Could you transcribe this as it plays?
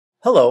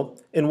Hello,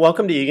 and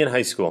welcome to Egan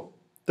High School.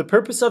 The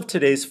purpose of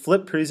today's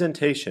flip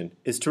presentation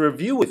is to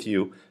review with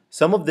you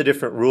some of the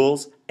different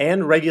rules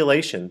and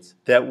regulations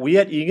that we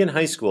at Egan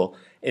High School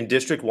in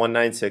District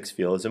 196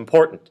 feel is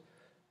important.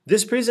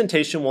 This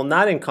presentation will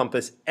not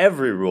encompass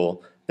every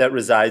rule that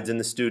resides in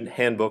the Student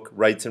Handbook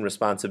Rights and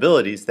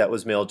Responsibilities that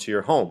was mailed to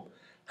your home.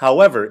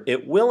 However,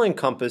 it will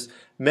encompass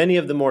many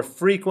of the more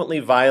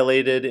frequently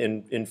violated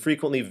and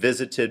frequently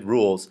visited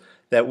rules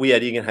that we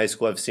at Egan High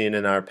School have seen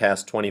in our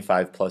past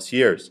 25 plus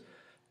years.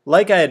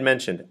 Like I had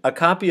mentioned, a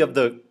copy of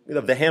the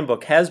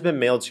handbook has been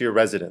mailed to your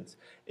residence.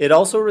 It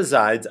also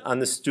resides on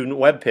the student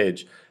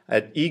webpage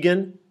at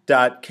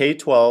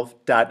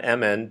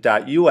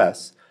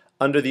egan.k12.mn.us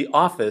under the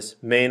Office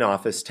Main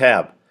Office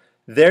tab.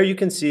 There you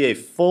can see a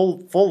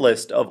full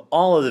list of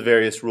all of the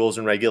various rules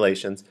and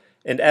regulations,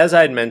 and as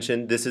I had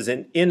mentioned, this is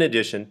in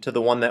addition to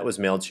the one that was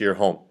mailed to your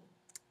home.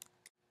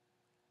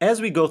 As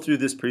we go through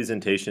this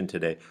presentation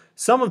today,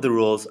 some of the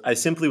rules I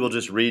simply will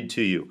just read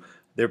to you.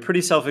 They're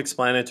pretty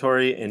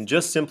self-explanatory, and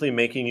just simply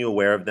making you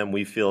aware of them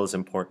we feel is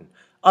important.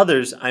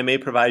 Others I may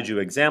provide you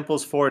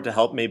examples for to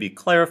help maybe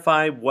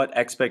clarify what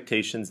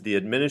expectations the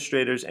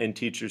administrators and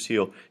teachers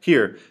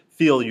here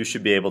feel you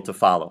should be able to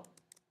follow.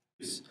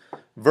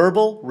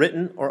 Verbal,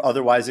 written, or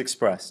otherwise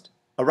expressed.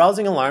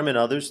 Arousing alarm in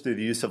others through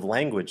the use of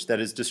language that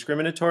is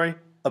discriminatory,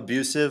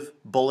 abusive,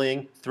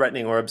 bullying,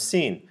 threatening, or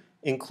obscene,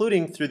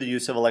 including through the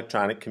use of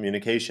electronic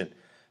communication.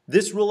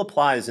 This rule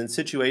applies in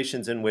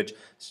situations in which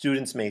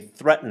students may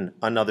threaten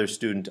another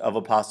student of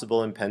a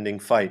possible impending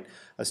fight.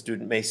 A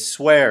student may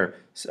swear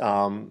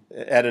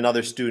at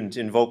another student,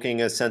 invoking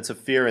a sense of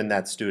fear in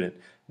that student.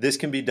 This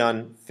can be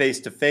done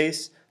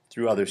face-to-face,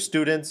 through other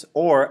students,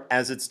 or,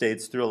 as it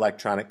states, through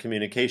electronic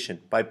communication,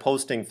 by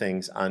posting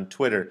things on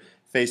Twitter,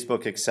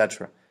 Facebook,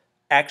 etc.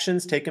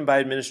 Actions taken by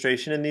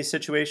administration in these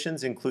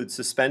situations include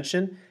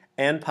suspension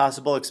and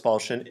possible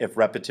expulsion if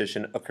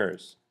repetition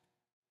occurs.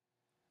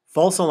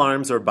 False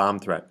alarms or bomb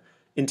threat.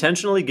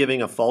 Intentionally giving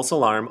a false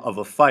alarm of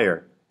a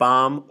fire,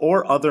 bomb,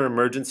 or other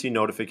emergency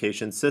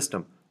notification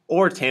system,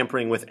 or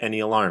tampering with any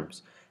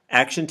alarms.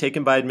 Action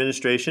taken by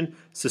administration,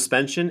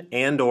 suspension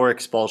and/or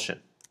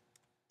expulsion.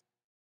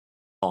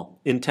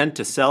 Intent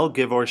to sell,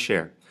 give, or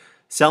share.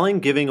 Selling,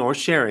 giving, or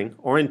sharing,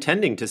 or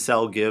intending to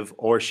sell, give,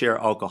 or share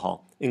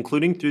alcohol,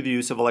 including through the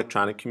use of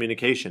electronic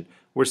communication,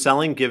 where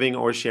selling, giving,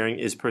 or sharing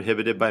is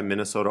prohibited by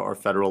Minnesota or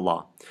federal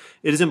law.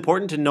 It is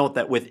important to note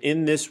that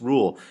within this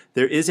rule,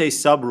 there is a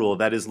sub-rule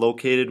that is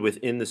located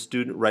within the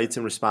Student Rights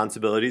and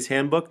Responsibilities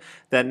Handbook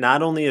that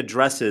not only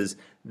addresses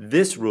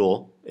this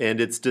rule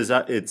and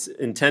its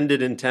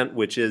intended intent,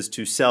 which is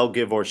to sell,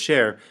 give, or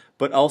share,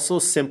 but also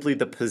simply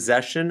the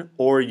possession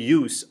or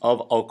use of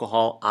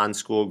alcohol on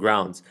school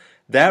grounds.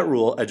 That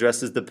rule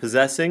addresses the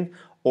possessing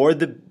or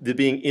the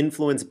being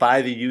influenced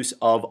by the use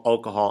of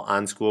alcohol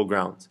on school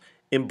grounds.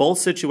 In both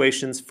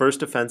situations,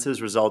 first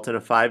offenses result in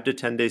a 5 to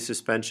 10 day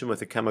suspension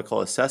with a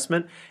chemical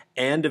assessment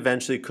and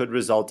eventually could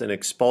result in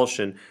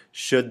expulsion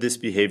should this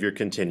behavior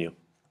continue.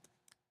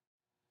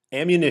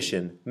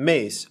 Ammunition,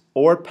 mace,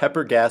 or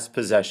pepper gas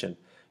possession.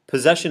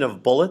 Possession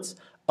of bullets,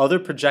 other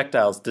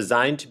projectiles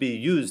designed to be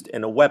used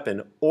in a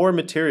weapon or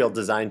material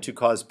designed to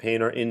cause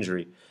pain or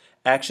injury.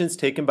 Actions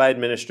taken by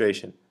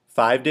administration.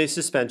 5-day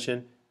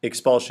suspension,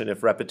 expulsion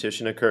if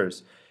repetition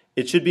occurs.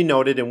 It should be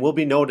noted and will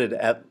be noted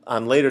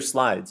on later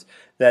slides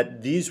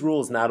that these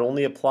rules not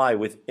only apply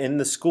within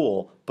the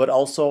school but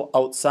also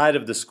outside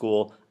of the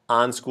school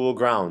on school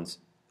grounds.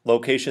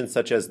 Locations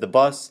such as the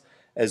bus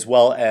as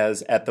well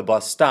as at the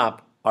bus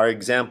stop are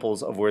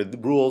examples of where the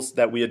rules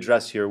that we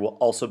address here will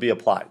also be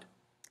applied.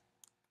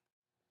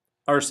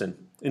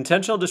 Arson.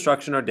 Intentional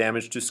destruction or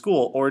damage to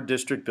school or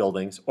district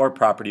buildings or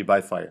property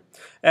by fire.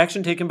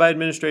 Action taken by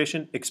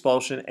administration,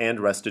 expulsion, and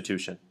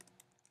restitution.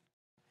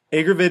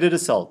 Aggravated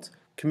assault.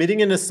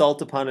 Committing an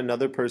assault upon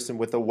another person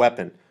with a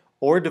weapon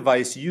or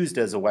device used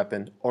as a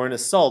weapon, or an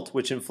assault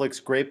which inflicts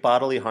great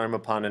bodily harm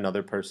upon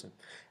another person.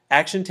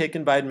 Action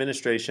taken by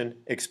administration,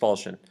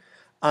 expulsion.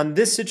 On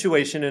this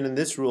situation and in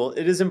this rule,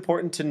 it is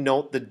important to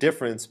note the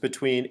difference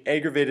between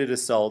aggravated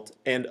assault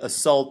and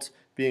assault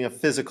being a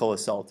physical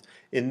assault.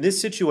 In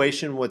this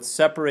situation, what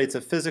separates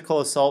a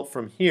physical assault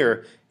from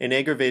here, an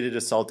aggravated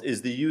assault,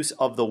 is the use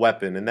of the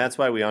weapon, and that's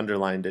why we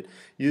underlined it.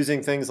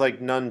 Using things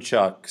like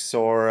nunchucks,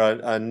 or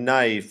a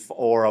knife,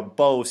 or a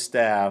bow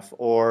staff,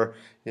 or,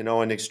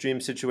 in extreme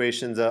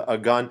situations, a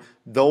gun.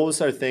 Those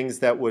are things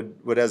that would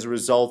as a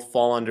result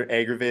fall under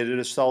aggravated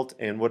assault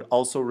and would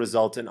also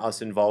result in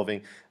us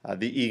involving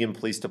the Egan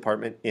Police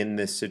Department in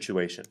this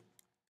situation.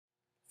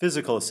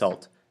 Physical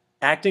assault.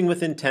 Acting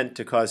with intent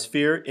to cause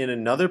fear in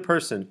another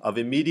person of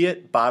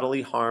immediate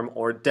bodily harm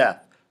or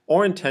death,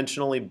 or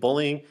intentionally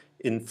bullying,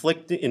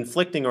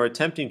 inflicting or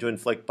attempting to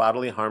inflict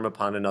bodily harm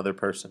upon another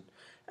person.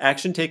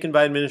 Action taken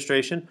by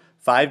administration,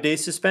 5-day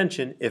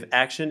suspension if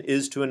action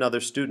is to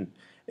another student.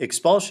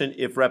 Expulsion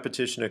if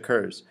repetition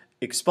occurs.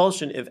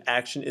 Expulsion if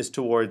action is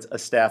towards a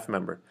staff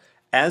member.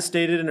 As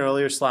stated in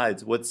earlier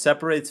slides, what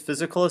separates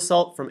physical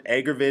assault from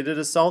aggravated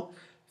assault?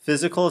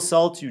 Physical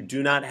assault, you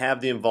do not have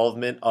the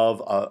involvement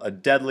of a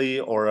deadly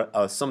or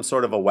some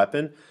sort of a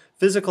weapon.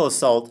 Physical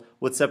assault,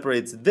 what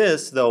separates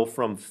this, though,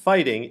 from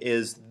fighting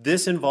is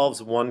this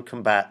involves one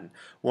combatant.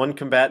 One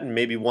combatant,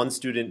 maybe one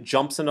student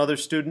jumps another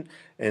student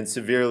and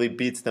severely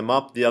beats them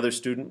up. The other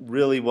student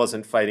really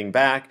wasn't fighting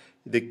back.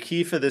 The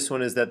key for this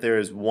one is that there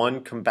is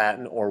one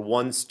combatant or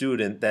one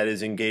student that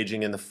is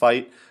engaging in the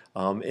fight,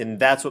 and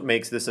that's what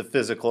makes this a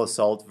physical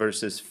assault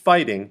versus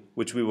fighting,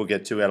 which we will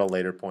get to at a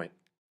later point.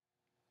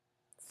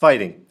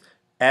 Fighting.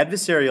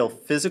 Adversarial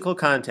physical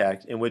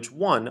contact in which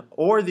one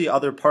or the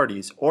other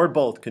parties or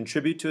both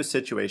contribute to a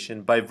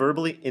situation by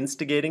verbally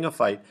instigating a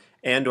fight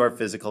and or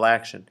physical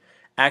action.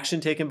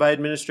 Action taken by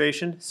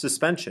administration,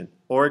 suspension,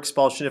 or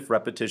expulsion if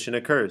repetition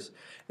occurs.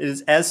 It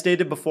is, as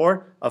stated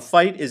before, a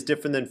fight is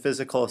different than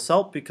physical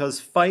assault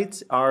because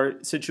fights are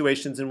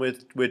situations in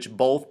which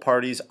both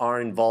parties are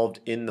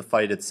involved in the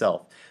fight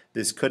itself.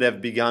 This could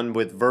have begun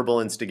with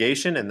verbal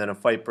instigation and then a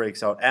fight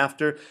breaks out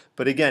after.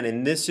 But again,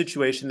 in this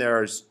situation, there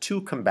are two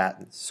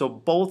combatants. So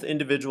both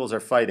individuals are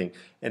fighting.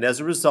 And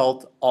as a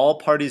result, all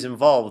parties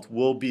involved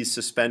will be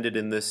suspended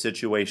in this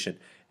situation.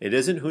 It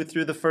isn't who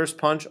threw the first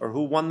punch or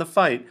who won the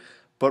fight,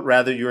 but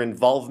rather your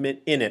involvement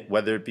in it,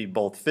 whether it be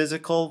both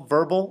physical,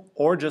 verbal,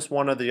 or just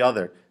one or the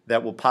other,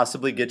 that will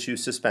possibly get you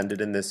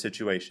suspended in this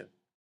situation.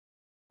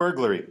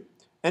 Burglary.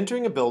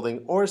 Entering a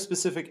building or a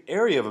specific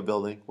area of a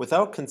building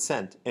without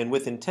consent and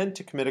with intent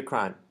to commit a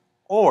crime,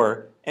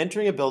 or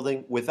entering a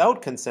building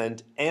without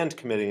consent and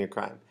committing a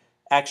crime.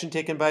 Action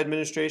taken by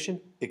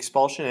administration,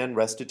 expulsion, and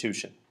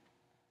restitution.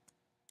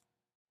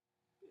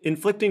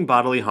 Inflicting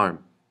bodily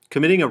harm.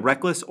 Committing a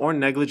reckless or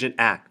negligent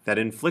act that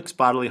inflicts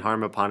bodily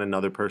harm upon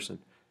another person.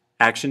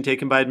 Action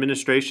taken by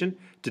administration,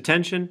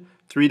 detention,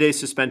 3-day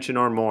suspension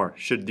or more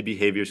should the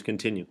behaviors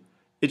continue.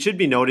 It should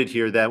be noted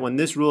here that when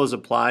this rule is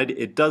applied,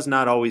 it does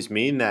not always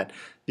mean that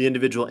the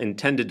individual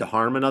intended to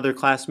harm another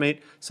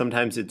classmate.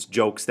 Sometimes it's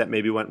jokes that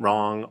maybe went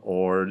wrong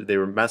or they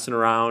were messing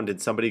around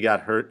and somebody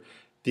got hurt.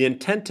 The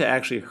intent to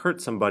actually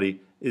hurt somebody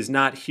is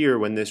not here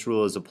when this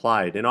rule is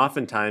applied, and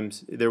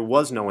oftentimes there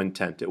was no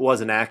intent. It was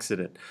an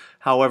accident.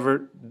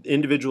 However, the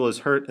individual is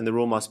hurt and the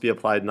rule must be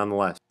applied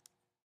nonetheless.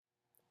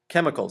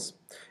 Chemicals.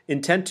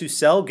 Intent to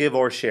sell, give,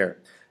 or share.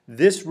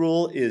 This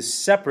rule is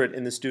separate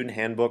in the student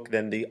handbook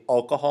than the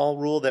alcohol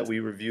rule that we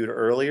reviewed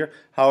earlier.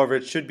 However,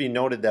 it should be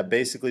noted that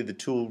basically the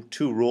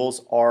two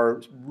rules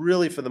are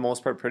really for the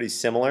most part pretty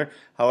similar.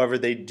 However,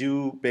 they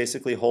do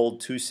basically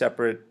hold two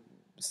separate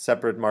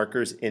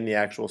markers in the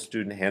actual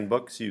student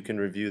handbook, so you can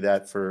review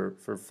that for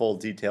full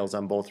details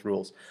on both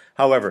rules.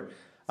 However,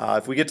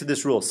 if we get to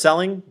this rule,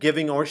 selling,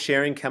 giving, or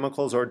sharing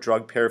chemicals or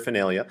drug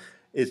paraphernalia,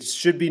 it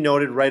should be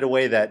noted right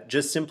away that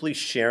just simply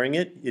sharing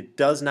it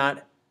does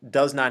not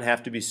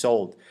have to be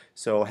sold.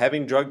 So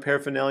having drug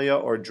paraphernalia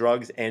or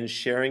drugs and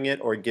sharing it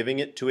or giving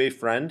it to a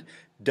friend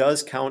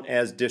does count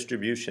as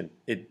distribution.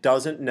 It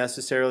doesn't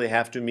necessarily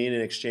have to mean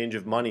an exchange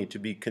of money to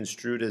be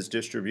construed as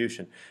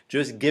distribution.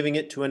 Just giving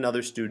it to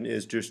another student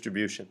is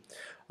distribution.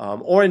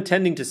 Or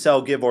intending to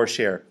sell, give, or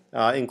share,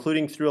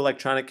 including through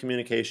electronic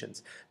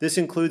communications. This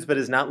includes but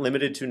is not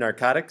limited to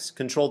narcotics,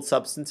 controlled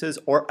substances,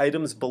 or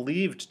items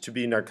believed to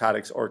be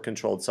narcotics or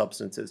controlled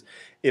substances.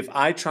 If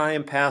I try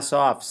and pass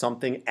off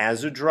something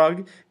as a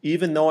drug,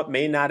 even though it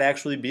may not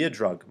actually be a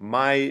drug,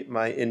 my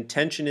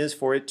intention is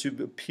for it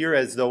to appear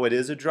as though it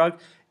is a drug,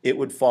 it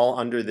would fall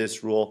under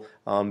this rule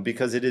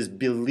because it is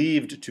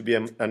believed to be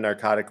a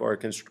narcotic or a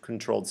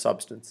controlled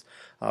substance.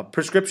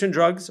 Prescription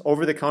drugs,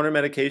 over-the-counter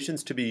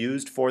medications to be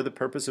used for the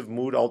purpose of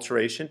mood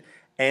alteration,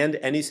 and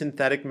any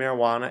synthetic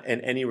marijuana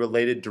and any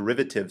related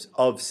derivatives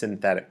of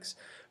synthetics.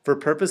 For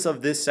purpose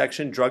of this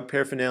section, drug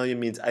paraphernalia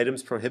means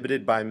items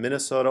prohibited by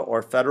Minnesota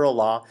or federal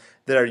law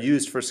that are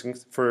used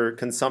for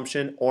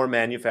consumption or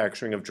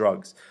manufacturing of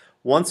drugs.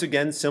 Once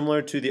again,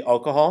 similar to the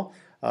alcohol,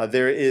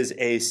 there is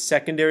a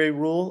secondary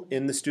rule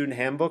in the student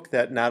handbook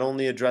that not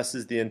only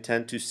addresses the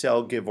intent to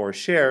sell, give, or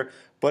share,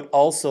 but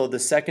also the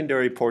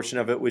secondary portion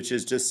of it, which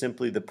is just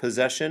simply the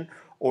possession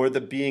or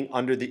the being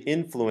under the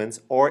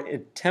influence or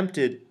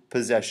attempted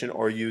possession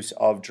or use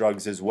of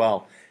drugs as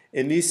well.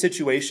 In these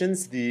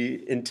situations,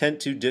 the intent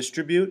to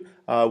distribute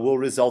will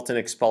result in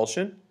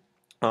expulsion.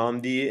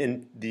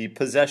 The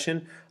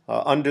possession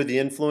under the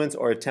influence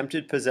or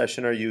attempted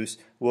possession or use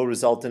will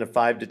result in a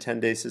 5 to 10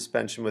 day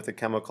suspension with a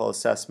chemical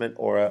assessment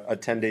or a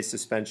 10-day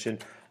suspension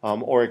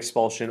or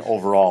expulsion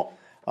overall.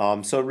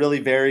 So it really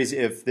varies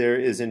if there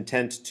is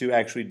intent to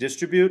actually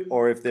distribute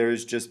or if there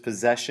is just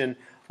possession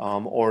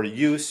or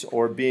use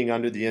or being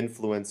under the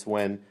influence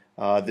when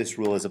this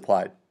rule is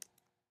applied.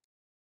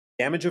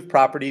 Damage of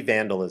property,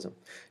 vandalism.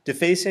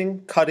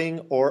 Defacing,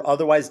 cutting, or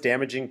otherwise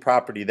damaging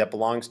property that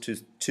belongs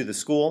to the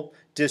school,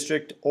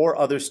 district, or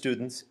other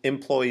students,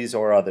 employees,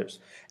 or others.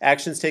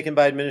 Actions taken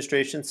by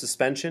administration,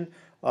 suspension,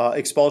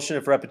 expulsion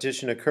if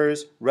repetition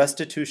occurs,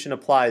 restitution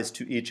applies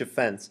to each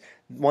offense.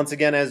 Once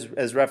again,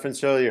 as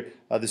referenced earlier,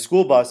 the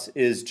school bus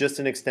is just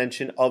an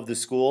extension of the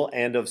school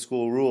and of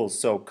school rules.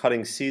 So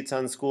cutting seats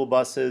on school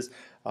buses,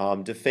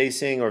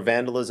 defacing or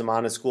vandalism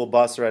on a school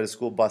bus or at a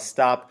school bus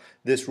stop,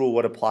 this rule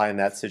would apply in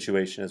that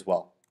situation as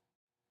well.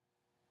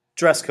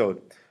 Dress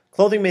code.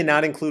 Clothing may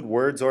not include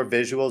words or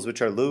visuals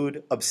which are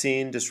lewd,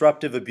 obscene,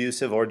 disruptive,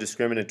 abusive, or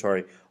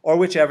discriminatory, or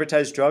which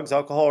advertise drugs,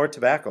 alcohol, or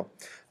tobacco.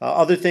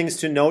 Other things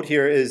to note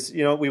here is,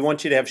 we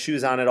want you to have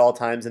shoes on at all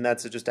times, and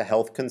that's just a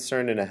health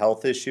concern and a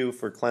health issue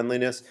for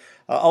cleanliness.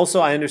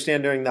 Also, I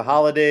understand during the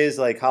holidays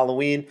like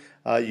Halloween,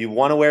 you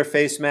want to wear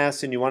face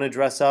masks and you want to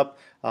dress up.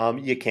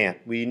 You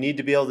can't. We need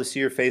to be able to see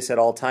your face at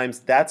all times.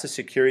 That's a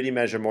security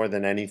measure more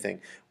than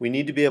anything. We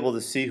need to be able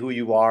to see who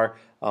you are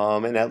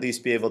and at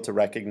least be able to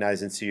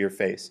recognize and see your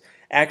face.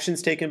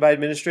 Actions taken by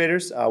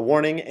administrators,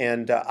 warning,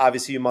 and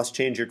obviously you must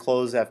change your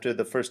clothes after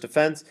the first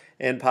offense,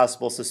 and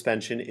possible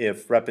suspension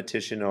if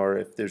repetition or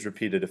if there's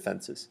repeated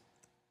offenses.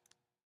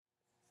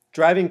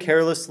 Driving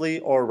carelessly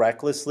or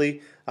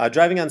recklessly,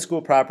 driving on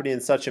school property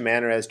in such a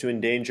manner as to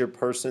endanger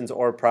persons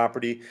or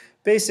property.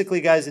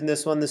 Basically, guys, in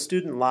this one, the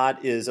student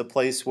lot is a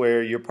place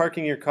where you're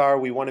parking your car.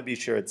 We want to be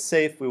sure it's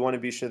safe. We want to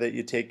be sure that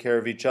you take care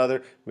of each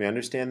other. We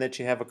understand that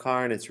you have a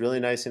car and it's really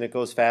nice and it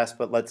goes fast,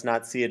 but let's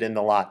not see it in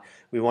the lot.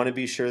 We want to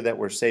be sure that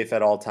we're safe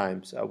at all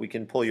times. We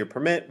can pull your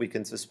permit, we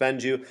can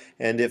suspend you,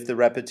 and if the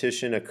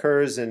repetition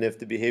occurs and if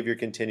the behavior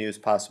continues,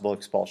 possible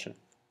expulsion.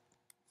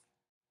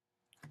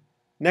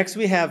 Next,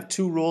 we have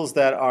two rules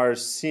that are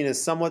seen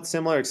as somewhat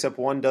similar, except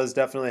one does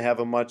definitely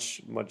have a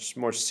much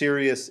more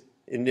serious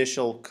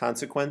initial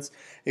consequence.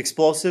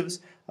 Explosives,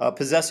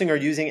 possessing or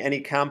using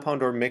any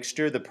compound or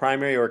mixture, the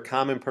primary or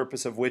common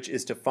purpose of which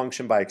is to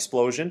function by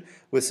explosion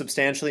with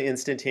substantially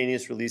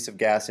instantaneous release of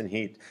gas and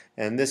heat.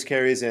 And this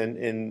carries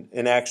in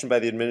action by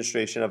the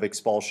administration of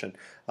expulsion.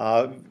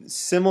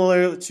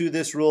 Similar to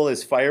this rule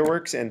is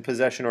fireworks and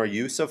possession or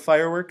use of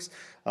fireworks.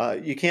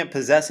 You can't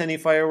possess any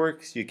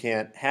fireworks, you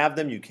can't have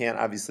them, you can't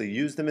obviously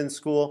use them in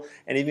school.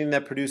 Anything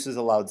that produces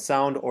a loud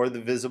sound or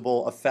the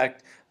visible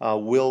effect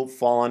will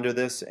fall under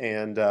this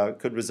and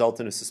could result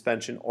in a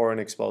suspension or an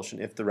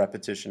expulsion if the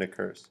repetition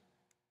occurs.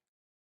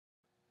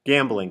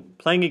 Gambling,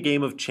 playing a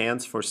game of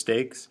chance for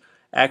stakes.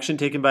 Action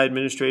taken by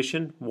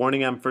administration,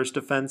 warning on first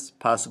offense,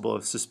 possible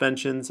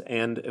suspensions,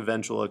 and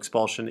eventual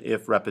expulsion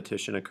if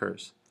repetition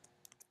occurs.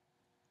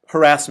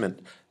 Harassment.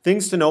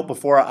 Things to note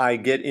before I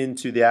get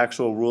into the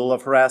actual rule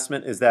of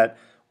harassment is that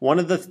one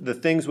of the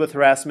things with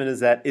harassment is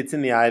that it's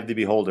in the eye of the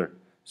beholder.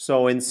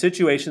 So in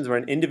situations where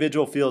an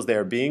individual feels they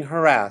are being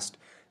harassed,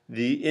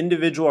 the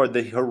individual or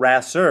the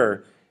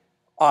harasser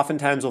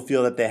oftentimes will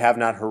feel that they have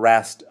not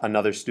harassed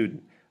another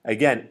student.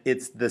 Again,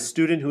 it's the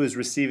student who is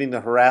receiving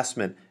the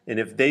harassment, and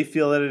if they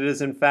feel that it is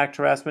in fact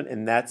harassment,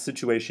 in that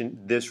situation,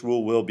 this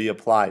rule will be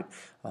applied.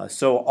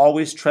 So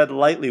always tread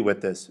lightly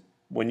with this.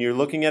 When you're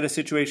looking at a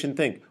situation,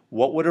 think,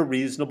 what would a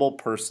reasonable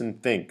person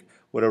think?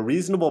 Would a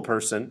reasonable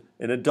person,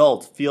 an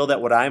adult, feel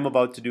that what I'm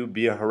about to do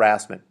be a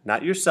harassment?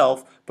 Not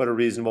yourself, but a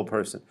reasonable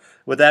person.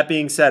 With that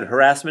being said,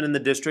 harassment in the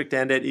district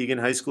and at Egan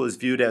High School is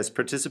viewed as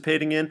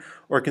participating in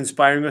or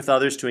conspiring with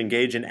others to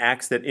engage in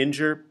acts that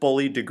injure,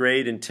 bully,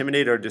 degrade,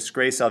 intimidate, or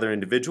disgrace other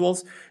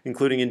individuals,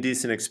 including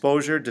indecent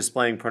exposure,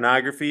 displaying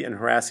pornography, and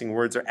harassing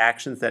words or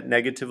actions that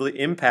negatively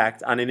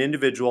impact on an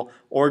individual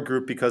or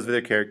group because of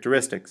their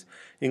characteristics,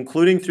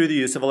 including through the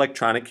use of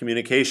electronic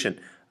communication.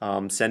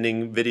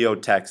 Sending video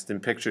text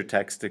and picture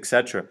text,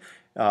 etc.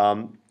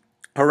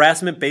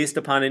 Harassment based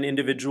upon an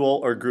individual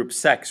or group's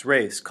sex,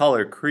 race,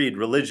 color, creed,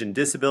 religion,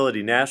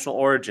 disability, national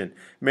origin,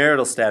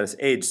 marital status,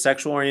 age,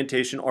 sexual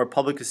orientation, or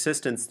public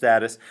assistance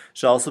status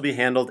shall also be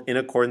handled in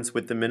accordance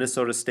with the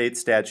Minnesota State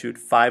Statute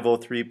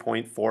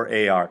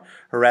 503.4 AR,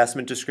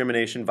 harassment,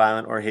 discrimination,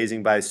 violent, or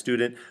hazing by a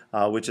student,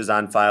 which is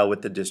on file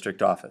with the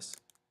district office.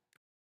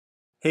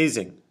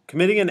 Hazing.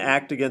 Committing an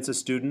act against a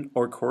student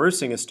or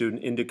coercing a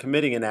student into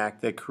committing an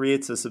act that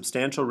creates a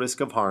substantial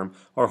risk of harm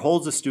or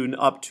holds a student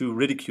up to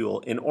ridicule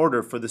in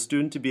order for the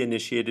student to be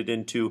initiated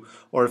into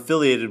or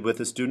affiliated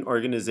with a student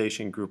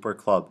organization, group, or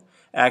club.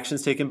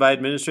 Actions taken by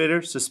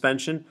administrator,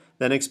 suspension,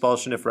 then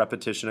expulsion if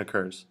repetition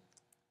occurs.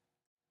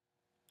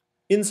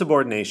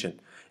 Insubordination.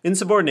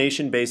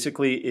 Insubordination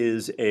basically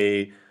is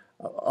a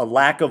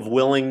lack of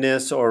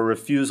willingness or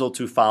refusal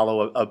to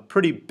follow a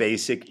pretty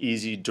basic,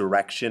 easy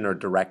direction or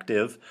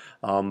directive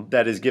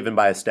that is given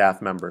by a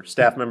staff member.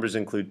 Staff members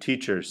include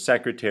teachers,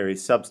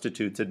 secretaries,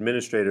 substitutes,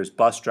 administrators,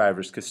 bus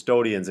drivers,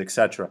 custodians,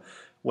 etc.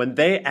 When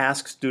they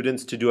ask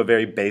students to do a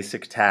very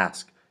basic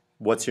task,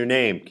 what's your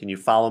name? Can you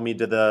follow me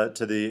to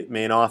the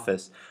main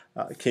office?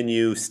 Can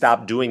you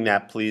stop doing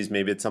that, please?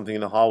 Maybe it's something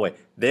in the hallway.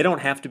 They don't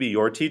have to be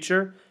your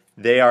teacher.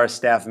 They are a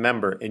staff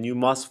member, and you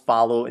must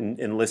follow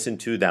and listen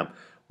to them.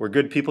 We're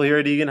good people here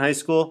at Egan High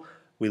School.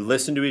 We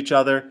listen to each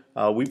other.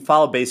 We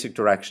follow basic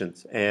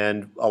directions.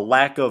 And a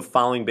lack of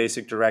following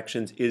basic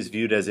directions is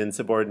viewed as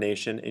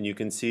insubordination, and you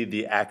can see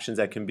the actions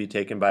that can be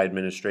taken by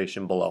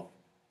administration below.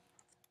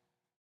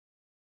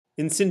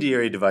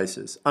 Incendiary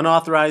devices,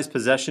 unauthorized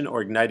possession or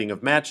igniting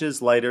of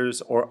matches, lighters,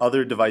 or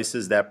other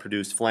devices that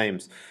produce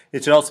flames.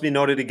 It should also be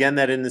noted again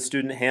that in the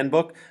student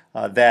handbook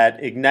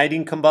that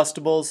igniting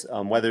combustibles,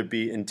 whether it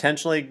be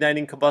intentionally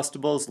igniting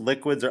combustibles,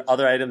 liquids, or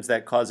other items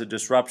that cause a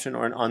disruption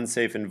or an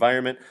unsafe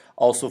environment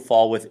also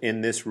fall within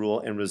this rule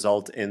and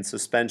result in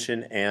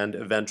suspension and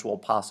eventual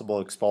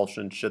possible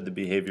expulsion should the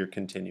behavior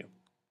continue.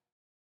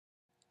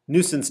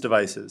 Nuisance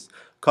devices,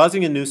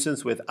 causing a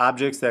nuisance with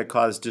objects that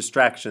cause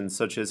distractions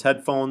such as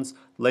headphones,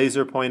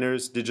 laser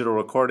pointers, digital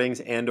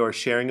recordings, and or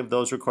sharing of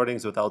those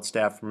recordings without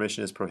staff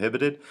permission is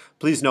prohibited.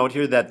 Please note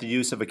here that the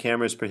use of a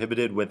camera is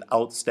prohibited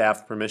without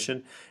staff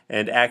permission,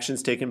 and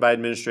actions taken by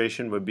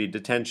administration would be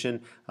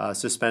detention,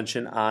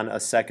 suspension on a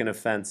second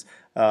offense.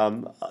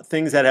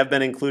 Things that have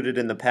been included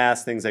in the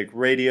past, things like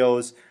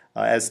radios,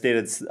 as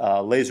stated,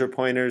 laser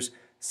pointers,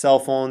 cell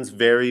phones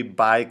vary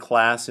by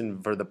class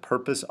and for the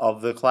purpose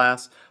of the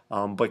class,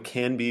 but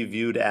can be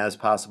viewed as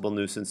possible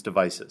nuisance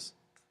devices.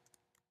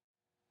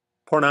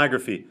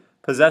 Pornography,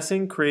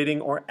 possessing,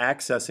 creating, or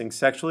accessing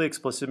sexually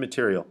explicit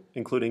material,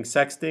 including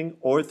sexting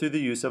or through the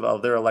use of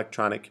other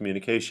electronic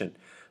communication.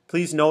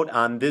 Please note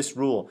on this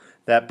rule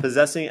that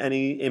possessing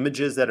any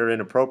images that are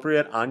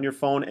inappropriate on your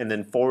phone and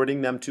then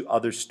forwarding them to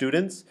other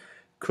students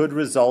could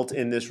result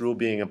in this rule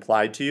being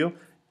applied to you.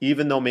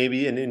 Even though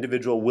maybe an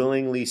individual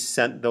willingly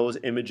sent those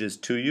images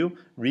to you,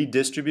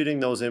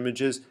 redistributing those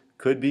images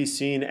could be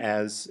seen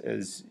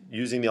as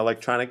using the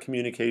electronic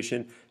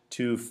communication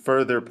to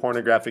further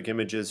pornographic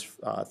images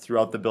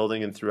throughout the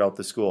building and throughout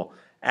the school.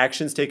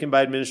 Actions taken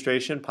by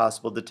administration,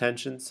 possible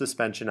detention,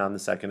 suspension on the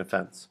second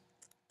offense.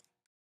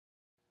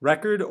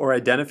 Record or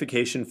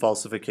identification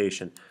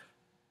falsification.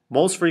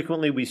 Most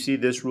frequently, we see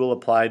this rule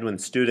applied when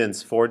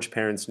students forge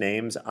parents'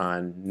 names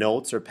on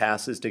notes or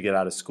passes to get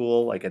out of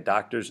school, like a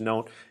doctor's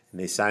note, and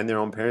they sign their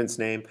own parent's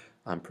name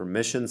on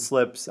permission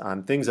slips,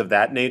 on things of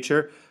that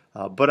nature.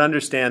 But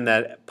understand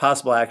that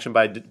possible action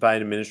by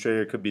an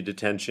administrator could be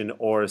detention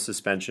or a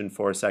suspension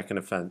for a second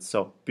offense.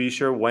 So be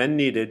sure when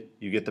needed,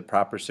 you get the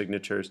proper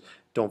signatures.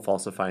 Don't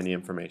falsify any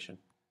information.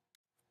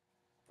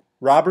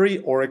 Robbery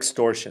or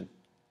extortion.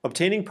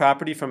 Obtaining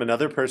property from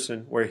another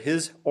person where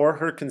his or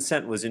her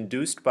consent was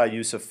induced by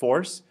use of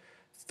force,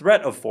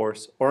 threat of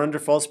force, or under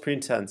false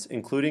pretense,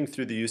 including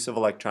through the use of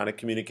electronic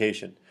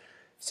communication.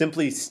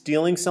 Simply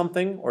stealing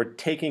something or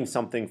taking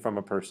something from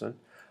a person,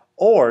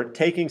 or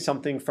taking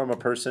something from a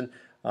person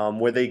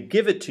where they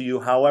give it to you,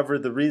 however,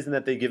 the reason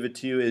that they give it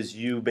to you is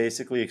you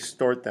basically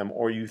extort them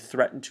or you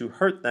threaten to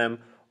hurt them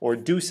or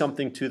do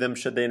something to them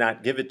should they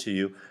not give it to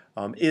you,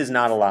 is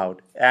not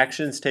allowed.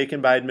 Actions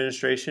taken by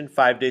administration,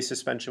 5-day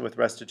suspension with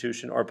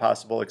restitution or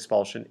possible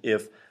expulsion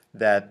if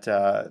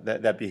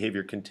that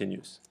behavior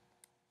continues.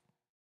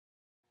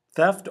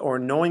 Theft or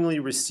knowingly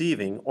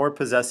receiving or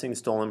possessing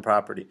stolen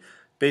property.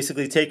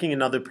 Basically taking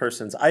another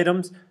person's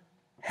items,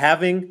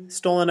 having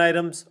stolen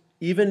items,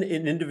 even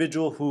an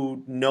individual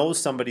who knows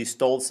somebody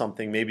stole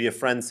something, maybe a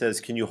friend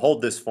says, "Can you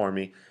hold this for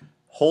me?"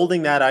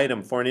 Holding that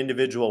item for an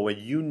individual where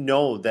you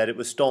know that it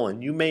was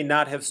stolen. You may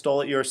not have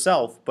stolen it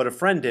yourself, but a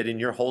friend did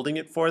and you're holding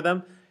it for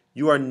them.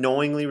 You are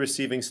knowingly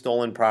receiving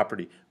stolen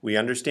property. We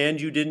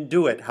understand you didn't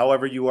do it.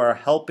 However, you are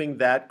helping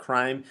that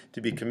crime to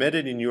be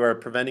committed and you are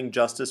preventing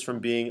justice from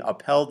being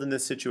upheld in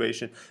this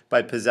situation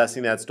by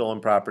possessing that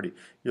stolen property.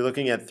 You're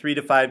looking at 3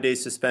 to 5 day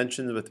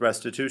suspensions with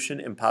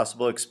restitution and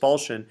possible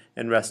expulsion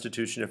and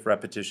restitution if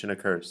repetition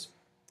occurs.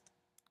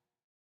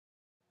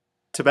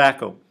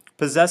 Tobacco.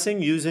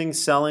 Possessing, using,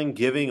 selling,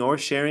 giving, or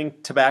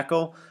sharing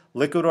tobacco,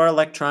 liquid or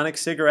electronic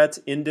cigarettes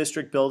in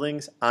district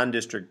buildings, on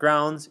district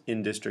grounds,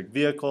 in district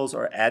vehicles,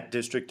 or at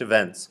district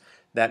events.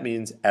 That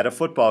means at a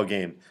football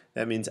game.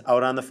 That means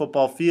out on the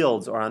football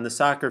fields or on the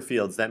soccer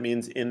fields. That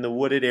means in the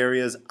wooded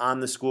areas on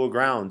the school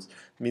grounds.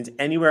 It means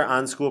anywhere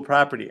on school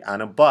property,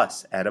 on a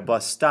bus, at a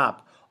bus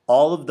stop.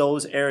 All of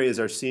those areas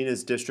are seen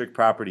as district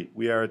property.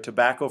 We are a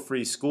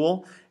tobacco-free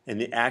school,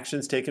 and the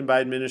actions taken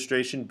by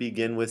administration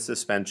begin with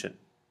suspension.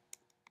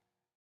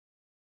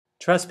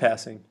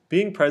 Trespassing,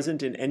 being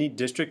present in any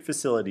district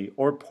facility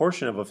or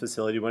portion of a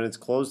facility when it's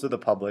closed to the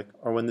public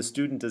or when the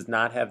student does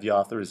not have the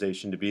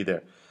authorization to be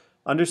there.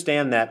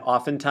 Understand that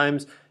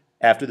oftentimes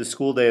after the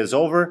school day is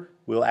over,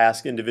 we'll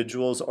ask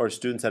individuals or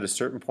students at a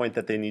certain point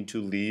that they need to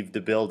leave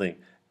the building.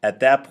 At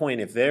that point,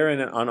 if they're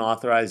in an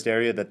unauthorized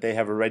area that they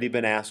have already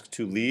been asked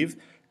to leave,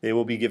 they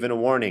will be given a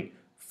warning.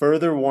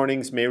 Further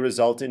warnings may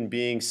result in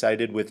being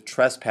cited with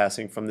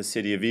trespassing from the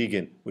City of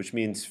Eagan, which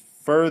means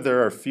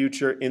further or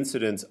future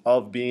incidents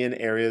of being in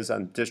areas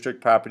on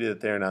district property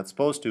that they are not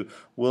supposed to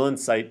will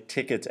incite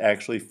tickets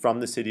actually from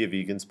the City of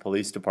Eagan's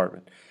Police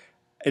Department.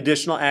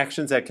 Additional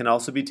actions that can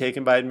also be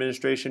taken by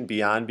administration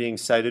beyond being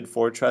cited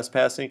for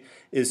trespassing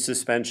is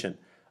suspension.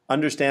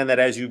 Understand that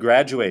as you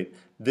graduate,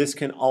 this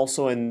can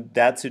also in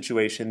that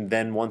situation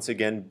then once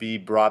again be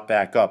brought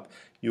back up.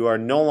 You are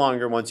no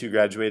longer, once you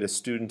graduate, a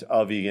student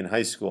of Eagan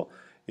High School.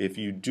 If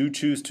you do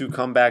choose to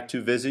come back to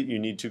visit, you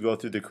need to go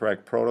through the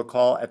correct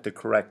protocol at the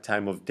correct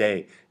time of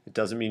day. It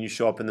doesn't mean you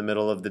show up in the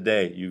middle of the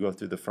day. You go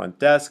through the front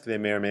desk. They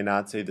may or may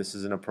not say this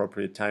is an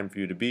appropriate time for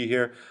you to be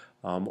here.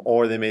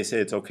 Or they may say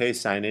it's okay,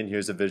 sign in,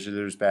 here's a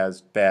visitor's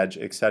badge,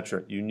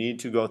 etc. You need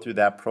to go through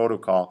that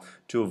protocol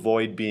to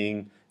avoid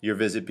your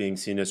visit being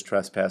seen as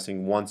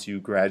trespassing once you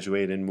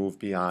graduate and move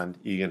beyond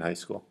Egan High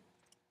School.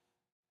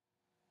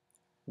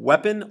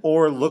 Weapon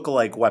or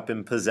look-alike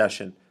weapon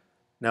possession.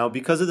 Now,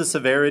 because of the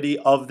severity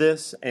of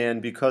this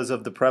and because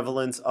of the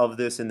prevalence of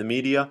this in the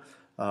media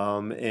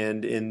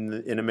and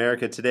in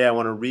America today, I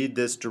want to read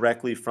this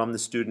directly from the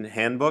student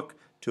handbook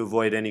to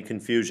avoid any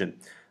confusion.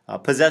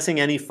 Possessing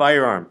any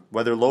firearm,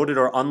 whether loaded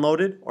or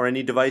unloaded, or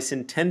any device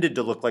intended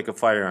to look like a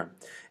firearm.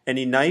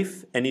 Any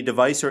knife, any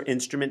device or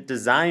instrument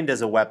designed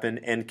as a weapon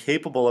and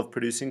capable of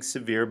producing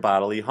severe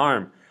bodily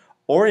harm,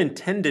 or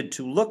intended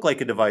to look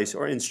like a device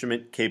or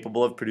instrument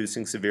capable of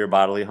producing severe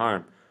bodily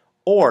harm,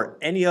 or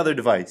any other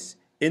device,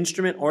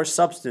 instrument, or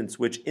substance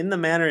which, in the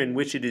manner in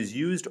which it is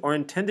used or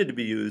intended to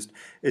be used,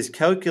 is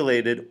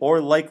calculated or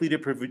likely to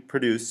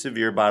produce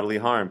severe bodily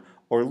harm,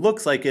 or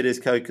looks like it is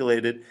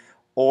calculated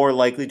or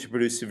likely to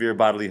produce severe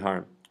bodily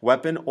harm.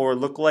 Weapon or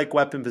look-alike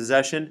weapon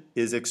possession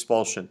is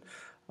expulsion.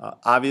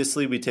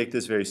 Obviously, we take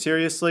this very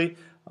seriously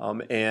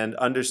and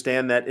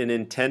understand that an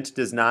intent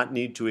does not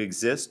need to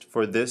exist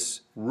for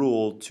this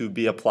rule to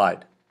be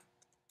applied.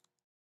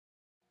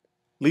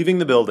 Leaving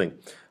the building.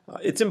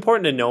 It's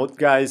important to note,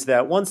 guys,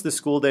 that once the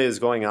school day is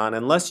going on,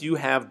 unless you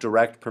have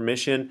direct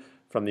permission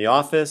from the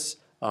office,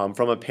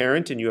 from a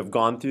parent, and you have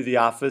gone through the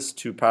office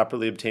to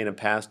properly obtain a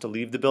pass to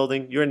leave the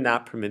building, you're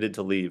not permitted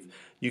to leave.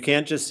 You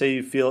can't just say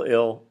you feel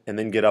ill and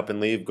then get up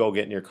and leave, go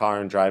get in your car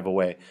and drive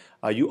away.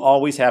 You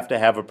always have to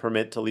have a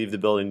permit to leave the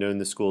building during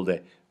the school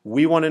day.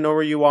 We want to know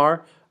where you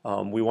are.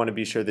 We want to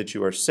be sure that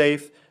you are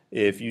safe.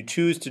 If you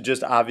choose to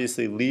just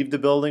obviously leave the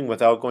building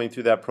without going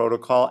through that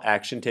protocol,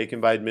 action taken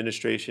by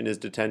administration is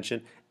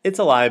detention. It's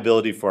a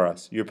liability for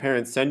us. Your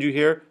parents send you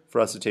here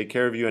for us to take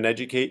care of you and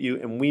educate you,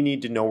 and we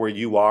need to know where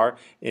you are.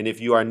 And if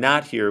you are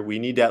not here, we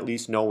need to at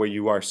least know where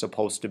you are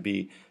supposed to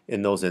be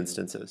in those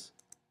instances.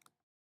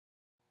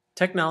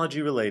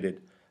 Technology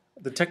related.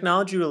 The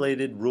technology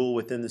related rule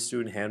within the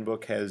student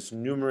handbook has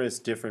numerous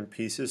different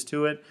pieces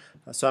to it,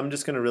 so I'm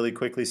just going to really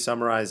quickly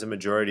summarize a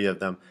majority of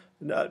them.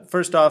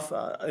 First off,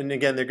 and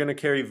again, they're going to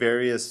carry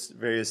various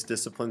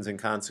disciplines and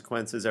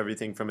consequences,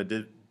 everything from a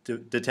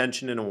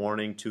detention and a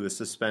warning to a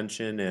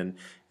suspension and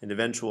an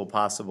eventual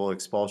possible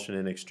expulsion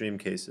in extreme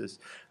cases.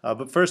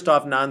 But first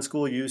off,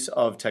 non-school use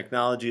of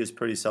technology is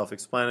pretty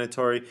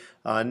self-explanatory.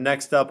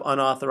 Next up,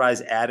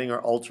 unauthorized adding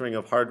or altering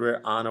of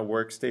hardware on a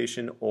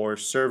workstation or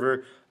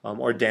server,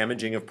 or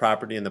damaging of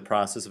property in the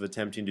process of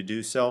attempting to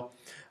do so.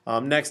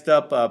 Next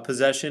up,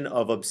 possession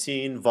of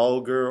obscene,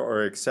 vulgar,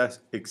 or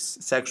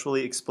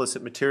sexually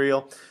explicit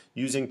material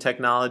using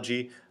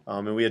technology.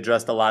 And we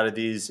addressed a lot of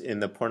these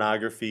in the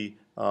pornography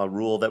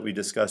rule that we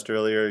discussed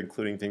earlier,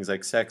 including things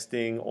like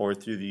sexting or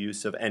through the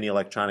use of any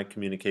electronic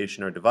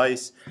communication or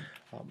device.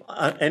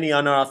 Any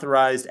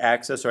unauthorized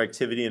access or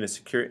activity in a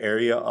secure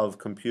area of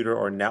computer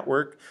or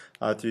network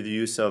through the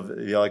use of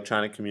the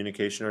electronic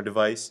communication or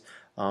device.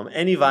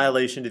 Any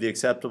violation to the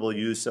acceptable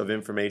use of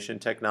information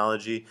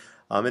technology.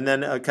 And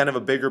then kind of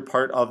a bigger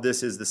part of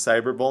this is the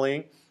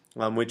cyberbullying,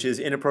 which is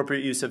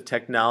inappropriate use of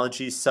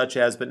technology such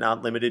as but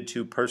not limited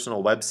to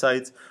personal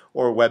websites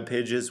or web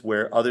pages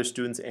where other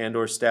students and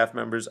or staff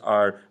members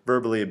are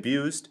verbally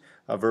abused,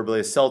 verbally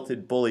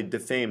assaulted, bullied,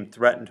 defamed,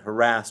 threatened,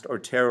 harassed, or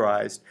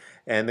terrorized,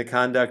 and the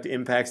conduct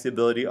impacts the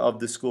ability of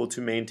the school to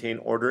maintain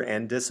order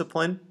and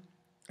discipline,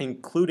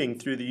 including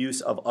through the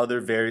use of other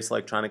various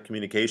electronic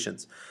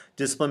communications.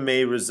 Discipline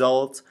may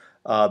result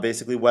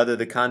basically whether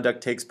the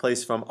conduct takes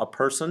place from a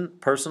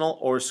personal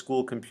or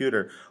school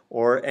computer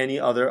or any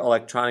other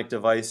electronic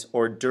device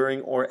or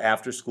during or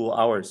after school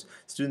hours.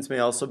 Students may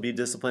also be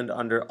disciplined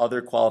under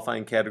other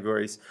qualifying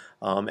categories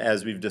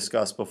as we've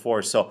discussed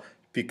before. So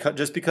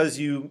just because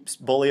you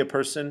bully a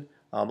person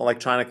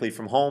electronically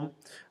from home,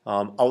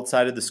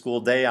 outside of the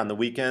school day, on the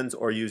weekends,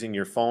 or using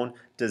your phone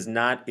does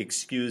not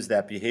excuse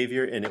that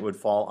behavior, and it would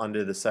fall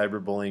under the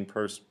cyberbullying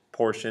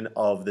portion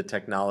of the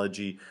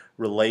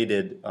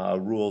technology-related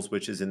rules,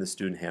 which is in the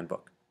student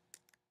handbook.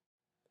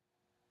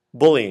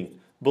 Bullying.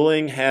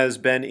 Bullying has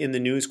been in the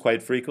news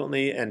quite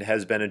frequently and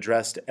has been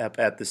addressed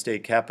at the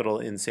state capitol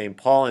in St.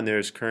 Paul, and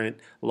there's current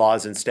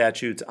laws and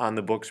statutes on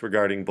the books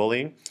regarding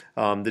bullying.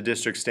 The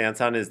district's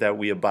stance on is that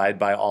we abide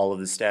by all of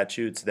the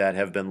statutes that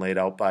have been laid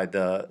out by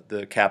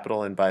the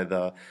capitol and by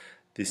the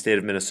state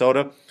of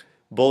Minnesota.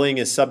 Bullying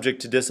is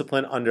subject to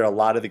discipline under a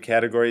lot of the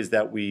categories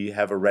that we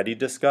have already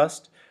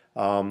discussed,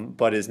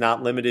 but is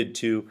not limited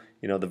to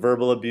the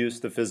verbal abuse,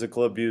 the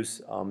physical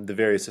abuse, the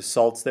various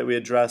assaults that we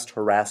addressed,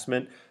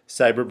 harassment,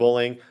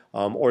 cyberbullying,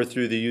 or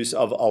through the use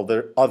of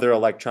other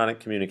electronic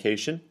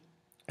communication.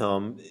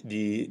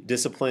 The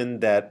discipline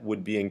that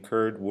would be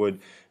incurred would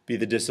be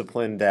the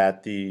discipline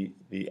that the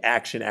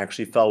action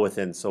actually fell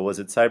within. So was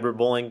it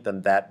cyberbullying?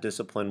 Then that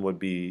discipline would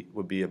be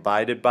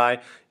abided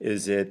by.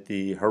 Is it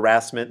the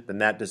harassment? Then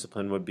that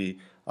discipline would be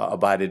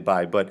abided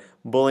by. But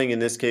bullying in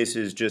this case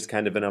is just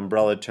kind of an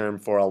umbrella term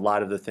for a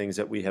lot of the things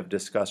that we have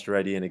discussed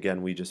already. And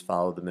again, we just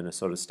follow the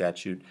Minnesota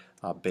statute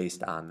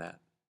based on that.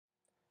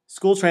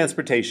 School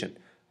transportation.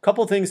 A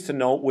couple things to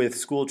note with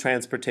school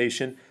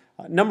transportation.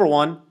 Number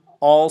one,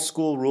 all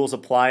school rules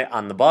apply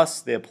on the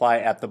bus. They apply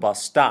at the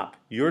bus stop.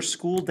 Your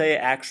school day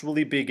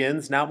actually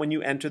begins not when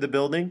you enter the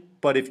building,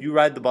 but if you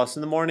ride the bus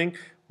in the morning,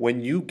 when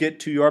you get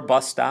to your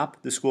bus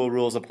stop, the school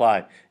rules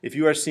apply. If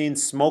you are seen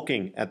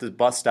smoking at the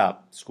bus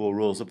stop, school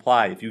rules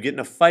apply. If you get in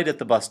a fight at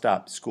the bus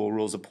stop, school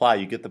rules apply.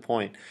 You get the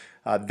point.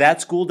 That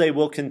school day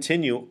will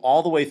continue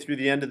all the way through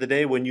the end of the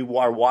day when you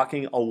are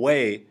walking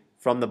away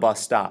from the bus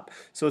stop.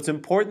 So it's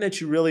important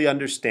that you really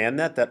understand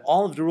that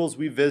all of the rules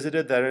we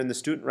visited that are in the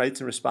Student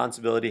Rights and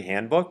Responsibility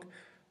Handbook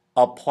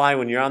apply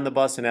when you're on the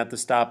bus and at the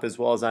stop as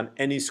well as on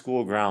any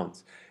school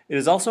grounds. It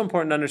is also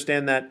important to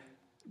understand that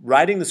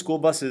riding the school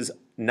bus is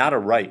not a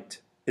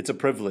right, it's a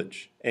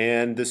privilege.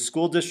 And the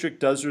school district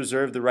does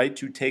reserve the right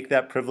to take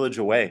that privilege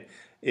away.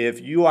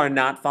 If you are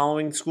not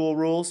following school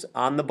rules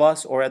on the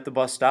bus or at the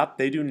bus stop,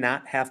 they do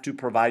not have to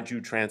provide you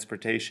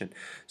transportation.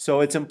 So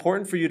it's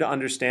important for you to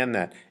understand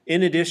that.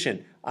 In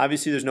addition,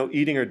 obviously there's no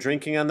eating or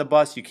drinking on the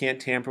bus. You can't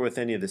tamper with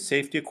any of the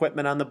safety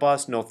equipment on the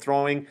bus. No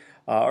throwing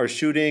or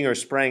shooting or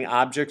spraying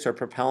objects or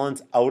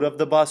propellants out of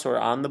the bus or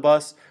on the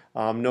bus.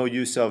 No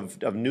use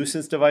of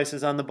nuisance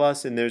devices on the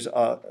bus, and there's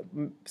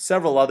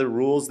several other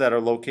rules that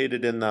are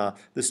located in the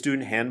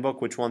student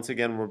handbook, which once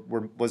again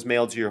was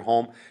mailed to your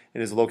home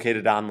and is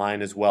located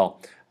online as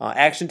well.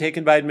 Action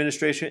taken by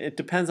administration, it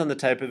depends on the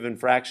type of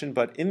infraction,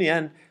 but in the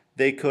end,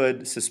 they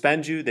could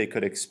suspend you, they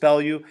could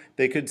expel you,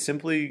 they could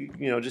simply,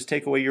 just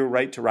take away your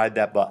right to ride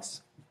that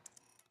bus.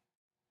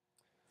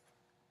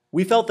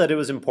 We felt that it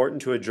was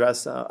important to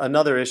address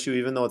another issue,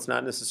 even though it's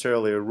not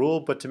necessarily a rule,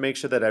 but to make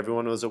sure that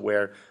everyone was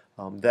aware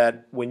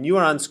that when you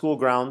are on school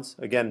grounds,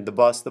 again, the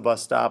bus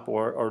stop,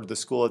 or the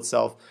school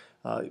itself,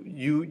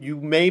 you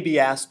may be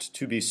asked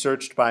to be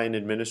searched by an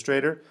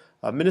administrator.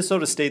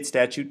 Minnesota state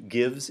statute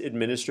gives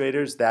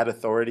administrators that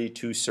authority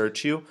to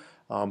search you,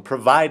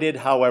 provided,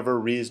 however,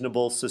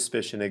 reasonable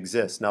suspicion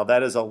exists. Now,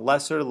 that is a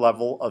lesser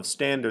level of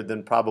standard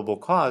than probable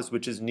cause,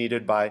 which is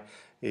needed by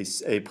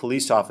a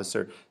police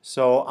officer.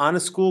 So on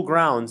a school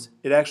grounds,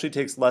 it actually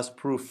takes less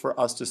proof for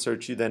us to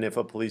search you than if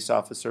a police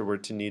officer were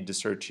to need to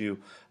search you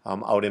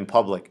out in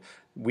public.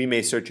 We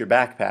may search your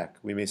backpack,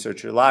 we may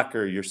search your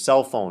locker, your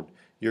cell phone,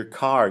 your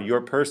car,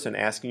 your person,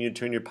 asking you to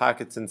turn your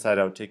pockets inside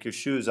out, take your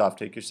shoes off,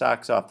 take your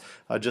socks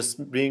off,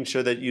 just being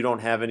sure that you don't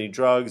have any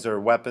drugs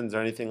or weapons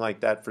or anything like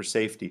that for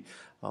safety.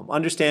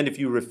 Understand if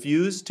you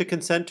refuse to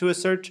consent to a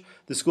search,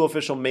 the school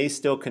official may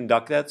still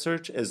conduct that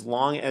search as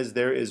long as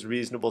there is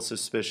reasonable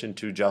suspicion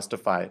to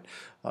justify it.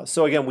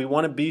 So again, we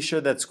want to be sure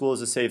that school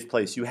is a safe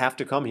place. You have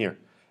to come here.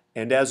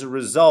 And as a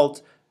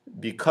result,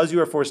 because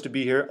you are forced to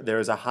be here, there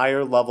is a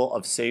higher level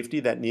of safety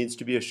that needs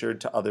to be assured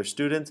to other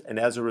students, and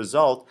as a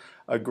result,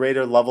 a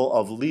greater level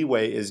of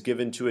leeway is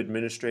given to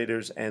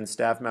administrators and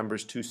staff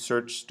members to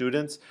search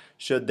students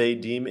should they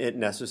deem it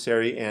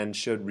necessary and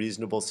should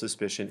reasonable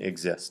suspicion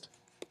exist.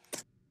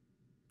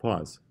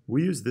 Pause.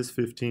 We use this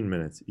 15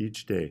 minutes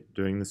each day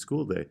during the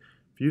school day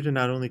for you to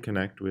not only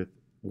connect with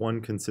one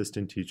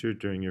consistent teacher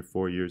during your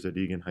 4 years at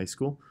Egan High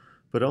School,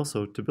 but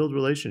also to build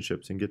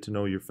relationships and get to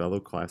know your fellow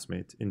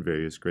classmates in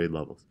various grade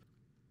levels.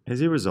 As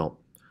a result,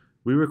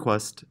 we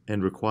request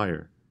and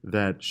require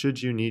that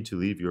should you need to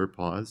leave your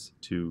pause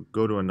to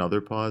go to another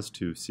pause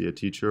to see a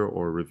teacher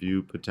or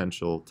review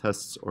potential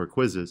tests or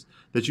quizzes,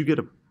 that you get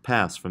a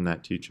pass from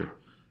that teacher.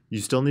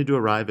 You still need to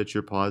arrive at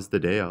your pause the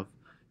day of.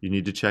 You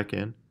need to check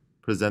in,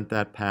 present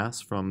that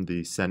pass from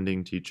the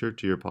sending teacher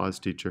to your pause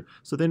teacher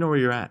so they know where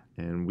you're at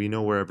and we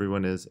know where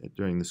everyone is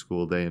during the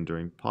school day and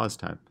during pause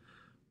time.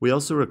 We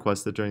also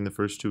request that during the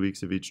first 2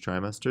 weeks of each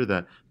trimester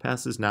that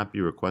passes not be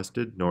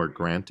requested nor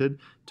granted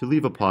to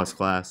leave a pause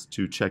class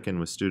to check in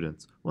with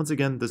students. Once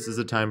again, this is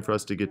a time for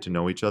us to get to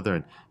know each other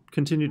and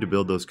continue to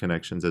build those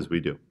connections as we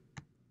do.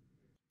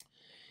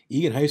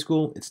 Egan High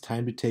School, it's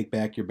time to take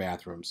back your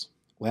bathrooms.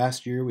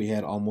 Last year we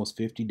had almost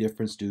 50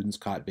 different students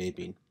caught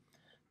vaping.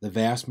 The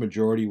vast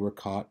majority were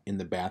caught in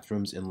the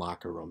bathrooms and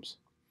locker rooms.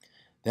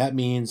 That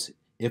means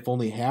if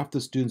only half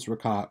the students were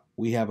caught,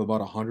 we have about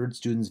 100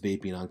 students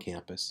vaping on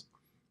campus.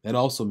 That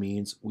also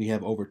means we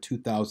have over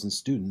 2,000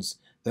 students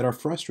that are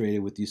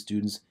frustrated with these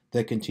students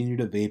that continue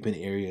to vape in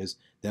areas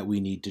that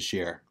we need to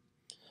share.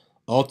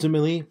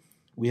 Ultimately,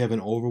 we have an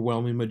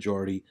overwhelming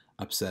majority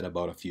upset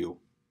about a few.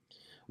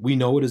 We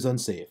know it is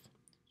unsafe.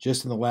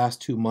 Just in the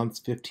last 2 months,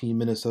 15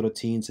 Minnesota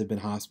teens have been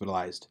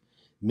hospitalized,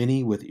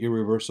 many with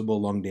irreversible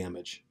lung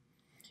damage.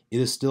 It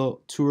is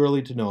still too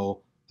early to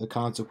know the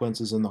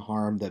consequences and the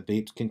harm that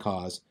vapes can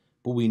cause,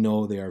 but we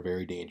know they are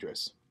very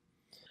dangerous.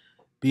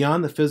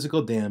 Beyond the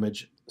physical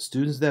damage,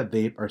 students that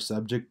vape are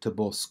subject to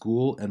both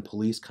school and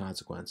police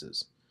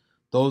consequences.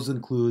 Those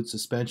include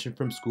suspension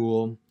from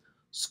school,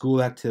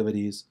 school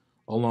activities,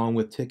 along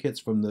with tickets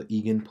from the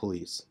Egan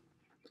police.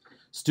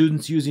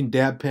 Students using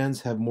dab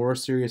pens have more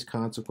serious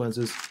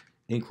consequences,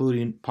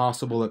 including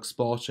possible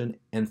expulsion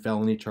and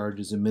felony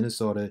charges in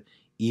Minnesota,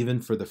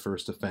 even for the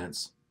first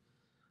offense.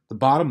 The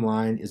bottom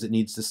line is it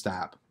needs to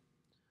stop.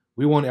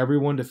 We want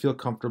everyone to feel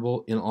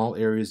comfortable in all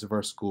areas of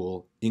our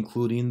school,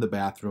 including the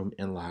bathroom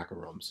and locker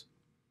rooms.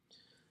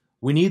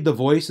 We need the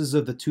voices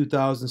of the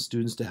 2,000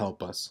 students to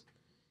help us.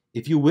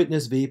 If you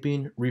witness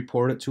vaping,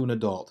 report it to an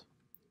adult.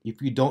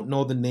 If you don't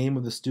know the name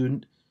of the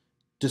student,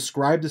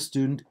 describe the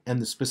student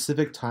and the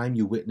specific time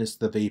you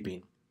witnessed the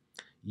vaping.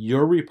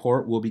 Your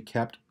report will be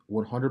kept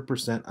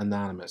 100%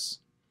 anonymous.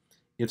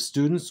 If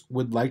students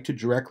would like to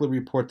directly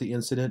report the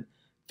incident,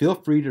 feel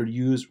free to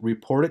use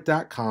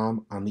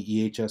reportit.com on the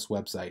EHS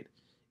website.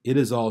 It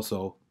is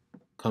also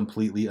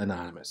completely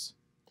anonymous.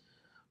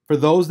 For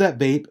those that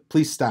vape,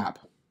 please stop.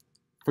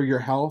 For your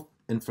health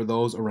and for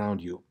those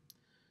around you.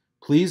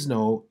 Please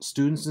know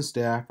students and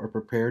staff are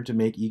prepared to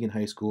make Egan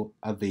High School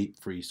a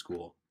vape-free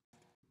school.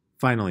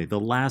 Finally, the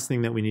last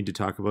thing that we need to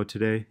talk about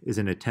today is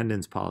an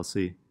attendance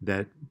policy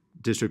that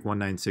District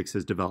 196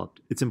 has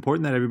developed. It's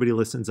important that everybody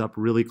listens up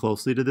really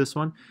closely to this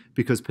one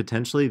because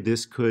potentially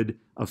this could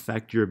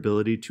affect your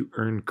ability to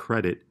earn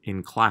credit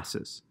in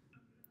classes.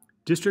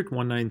 District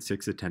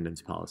 196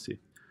 attendance policy.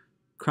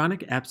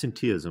 Chronic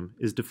absenteeism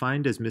is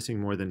defined as missing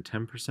more than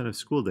 10% of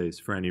school days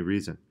for any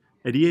reason.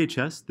 At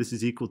EHS, this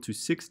is equal to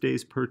 6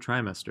 days per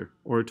trimester,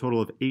 or a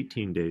total of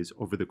 18 days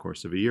over the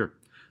course of a year.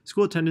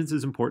 School attendance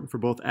is important for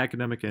both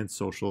academic and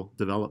social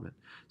development.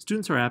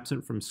 Students are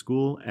absent from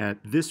school at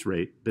this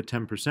rate, the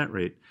 10%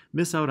 rate,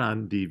 miss out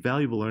on the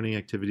valuable learning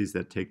activities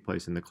that take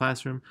place in the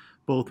classroom,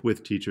 both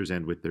with teachers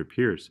and with their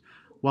peers.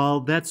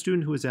 While that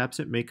student who is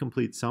absent may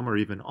complete some or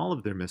even all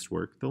of their missed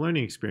work, the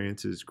learning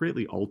experience is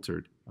greatly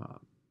altered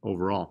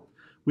overall.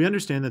 We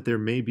understand that there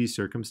may be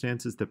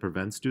circumstances that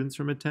prevent students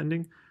from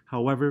attending.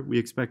 However, we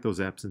expect those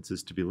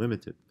absences to be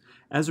limited.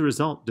 As a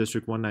result,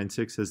 District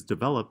 196 has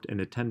developed an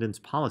attendance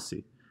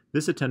policy.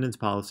 This attendance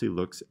policy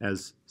looks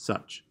as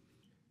such.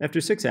 After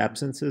 6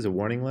 absences, a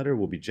warning letter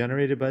will be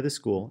generated by the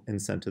school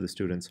and sent to the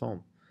student's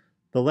home.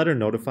 The letter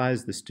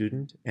notifies the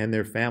student and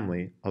their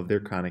family of their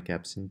chronic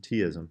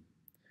absenteeism.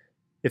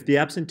 If the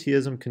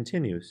absenteeism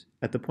continues,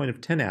 at the point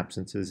of 10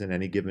 absences in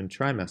any given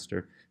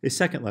trimester, a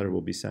second letter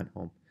will be sent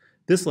home.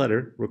 This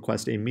letter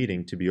requests a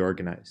meeting to be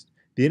organized.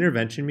 The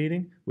intervention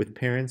meeting with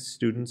parents,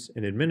 students,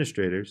 and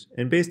administrators,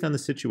 and based on the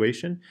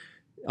situation,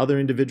 other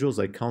individuals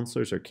like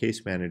counselors or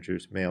case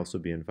managers may also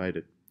be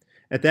invited.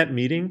 At that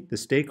meeting, the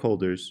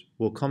stakeholders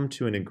will come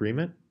to an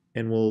agreement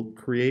and will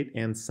create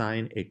and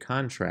sign a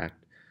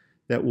contract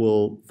that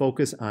will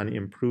focus on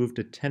improved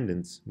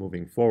attendance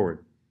moving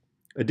forward.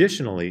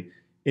 Additionally,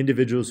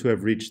 individuals who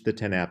have reached the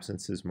 10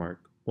 absences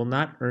mark will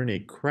not earn a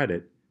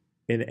credit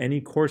in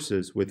any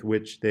courses with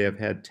which they have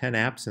had 10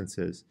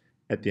 absences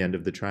at the end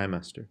of the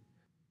trimester.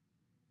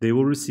 They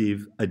will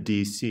receive a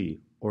DC,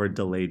 or a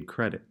delayed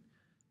credit.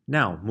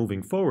 Now,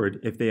 moving forward,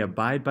 if they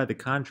abide by the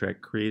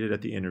contract created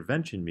at the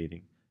intervention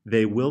meeting,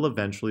 they will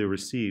eventually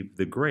receive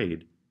the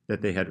grade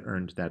that they had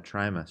earned that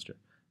trimester.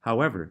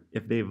 However,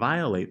 if they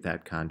violate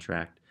that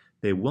contract,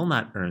 they will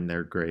not earn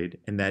their grade,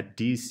 and that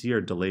DC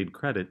or delayed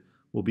credit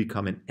will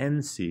become an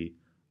NC,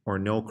 or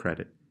no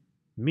credit,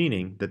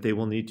 meaning that they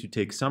will need to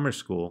take summer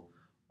school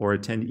or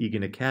attend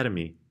Egan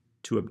Academy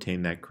to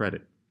obtain that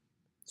credit.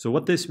 So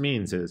what this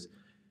means is,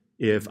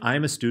 if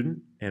I'm a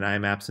student and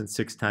I'm absent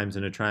 6 times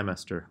in a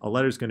trimester, a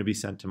letter is going to be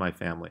sent to my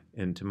family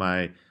and to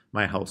my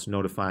house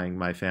notifying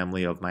my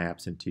family of my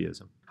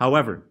absenteeism.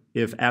 However,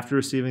 if after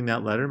receiving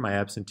that letter, my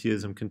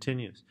absenteeism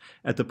continues,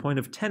 at the point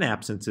of 10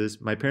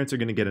 absences, my parents are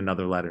going to get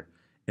another letter.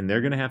 And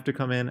they're going to have to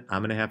come in,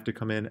 I'm going to have to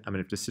come in, I'm going to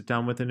have to sit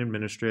down with an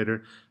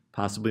administrator,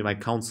 possibly my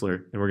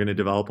counselor, and we're going to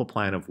develop a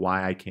plan of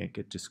why I can't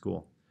get to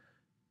school.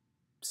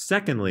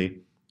 Secondly,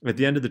 at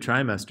the end of the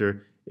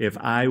trimester, if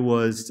I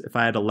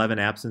had 11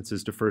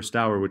 absences to first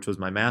hour, which was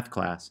my math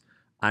class,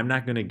 I'm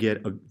not going to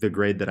get the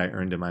grade that I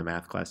earned in my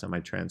math class on my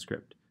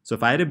transcript. So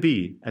if I had a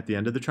B at the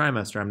end of the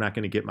trimester, I'm not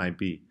going to get my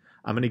B.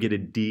 I'm going to get a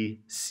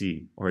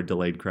DC, or a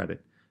delayed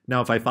credit.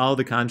 Now, if I follow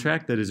the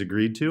contract that is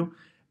agreed to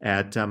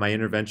at my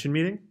intervention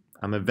meeting,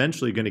 I'm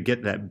eventually going to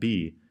get that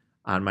B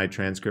on my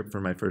transcript for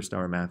my first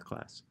hour math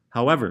class.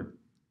 However,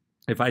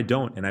 if I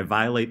don't and I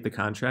violate the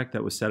contract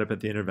that was set up at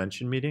the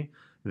intervention meeting,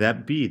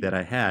 that B that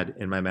I had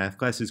in my math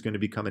class is going to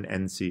become an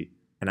NC,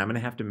 and I'm going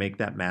to have to make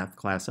that math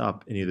class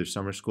up in either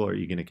summer school or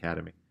Egan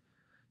Academy.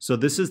 So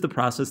this is the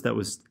process that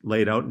was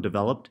laid out and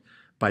developed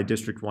by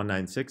District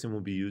 196 and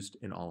will be used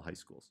in all high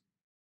schools.